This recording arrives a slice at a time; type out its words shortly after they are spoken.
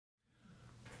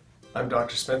I'm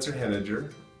Dr. Spencer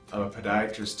Heninger. I'm a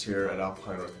podiatrist here at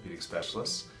Alpine Orthopedic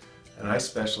Specialists, and I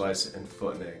specialize in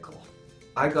foot and ankle.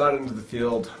 I got into the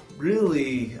field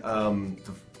really,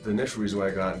 the initial reason why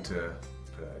I got into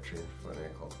podiatry and foot and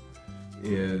ankle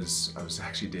is I was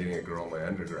actually dating a girl in my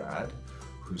undergrad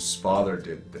whose father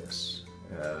did this.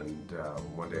 And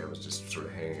one day I was just sort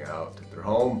of hanging out at their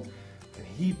home, and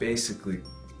he basically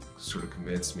sort of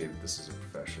convinced me that this is a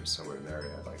profession, somewhere in an area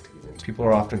I'd like to get into. People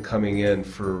are often coming in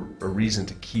for a reason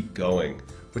to keep going,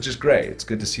 which is great. It's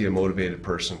good to see a motivated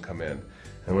person come in.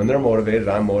 And when they're motivated,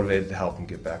 I'm motivated to help them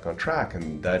get back on track,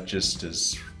 and that just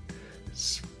is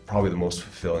probably the most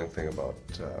fulfilling thing about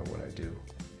what I do.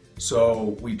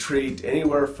 So we treat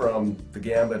anywhere from the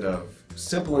gambit of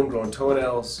simple ingrown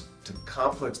toenails to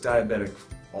complex diabetic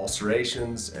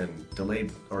ulcerations and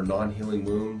delayed or non-healing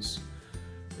wounds,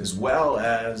 as well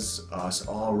as an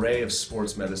array of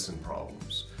sports medicine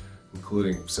problems,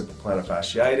 including simple plantar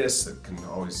fasciitis that can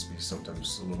always be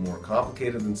sometimes a little more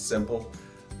complicated than simple,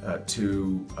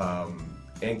 to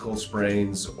ankle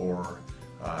sprains or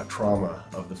trauma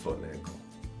of the foot and ankle.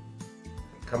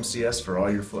 Come see us for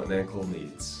all your foot and ankle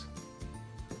needs.